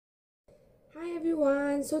Hi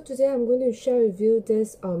everyone, so today I'm going to share with you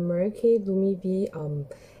this Lumivie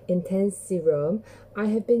Intense Serum. I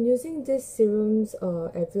have been using this serums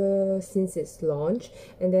ever since its launch,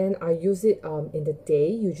 and then I use it in the day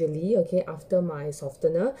usually, okay, after my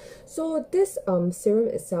softener. So this serum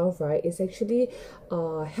itself, right, is actually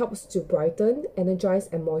helps to brighten, energize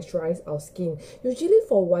and moisturize our skin. Usually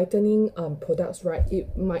for whitening products, right,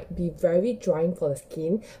 it might be very drying for the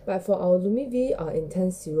skin, but for our Lumivie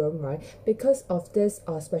Intense Serum, right, because of this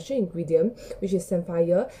special ingredient, which is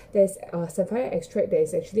samphire, there's samphire extract that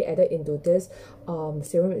is actually added into this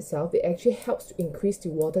serum itself. It actually helps to increase the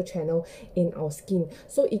water channel in our skin,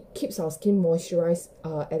 so it keeps our skin moisturized.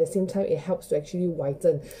 At the same time, it helps to actually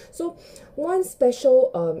whiten. So one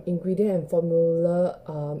special ingredient and formula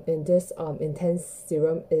in this intense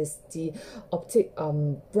serum is the optic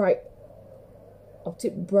bright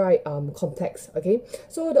complex. Okay,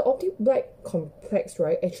 so the optic bright complex,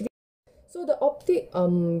 right, actually, so the optic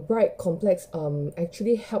bright complex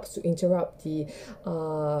actually helps to interrupt the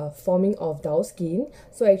forming of dull skin.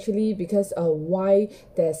 So actually, because why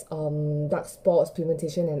there's dark spots,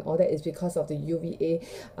 pigmentation and all that is because of the UVA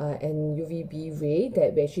and UVB ray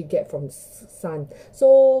that we actually get from sun.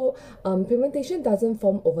 So pigmentation doesn't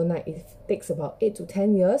form overnight. It takes about 8 to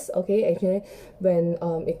 10 years. Okay, actually when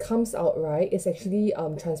it comes out, right, it's actually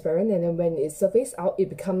transparent, and then when it surfaces out, it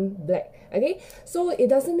becomes black. Okay, so it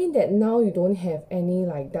doesn't mean that now you don't have any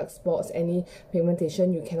like dark spots, any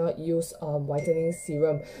pigmentation, you cannot use whitening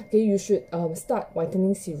serum. Okay, you should start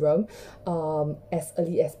whitening serum as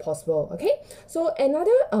early as possible. Okay, so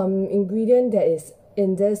another ingredient that is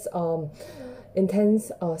in this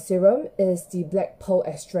intense serum is the black pearl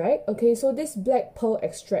extract. Okay, so this black pearl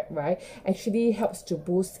extract, right, actually helps to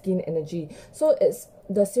boost skin energy. So it's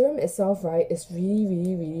the serum itself, right, is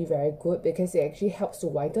really very good because it actually helps to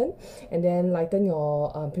whiten and then lighten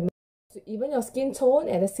your pigment, to even your skin tone.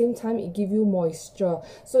 At the same time, it give you moisture,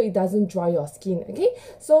 so it doesn't dry your skin. Okay,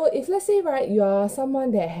 so if let's say, right, you are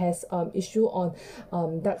someone that has issue on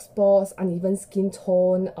dark spots, uneven skin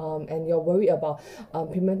tone, and you're worried about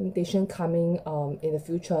pigmentation coming in the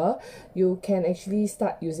future, you can actually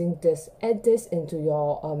start using this. Add this into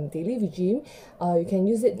your daily regime. You can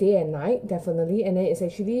use it day and night, definitely, and then it's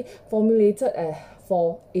actually formulated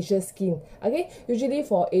for Asian skin. Okay, usually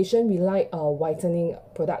for Asian, we like whitening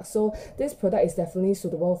products, so this product is definitely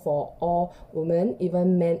suitable for all women,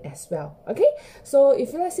 even men as well. Okay, so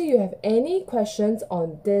if let's say you have any questions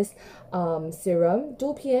on this serum,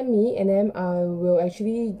 do PM me, and then I will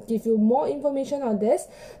actually give you more information on this.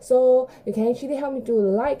 So you can actually help me to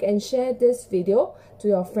like and share this video to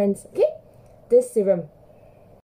your friends. Okay, this serum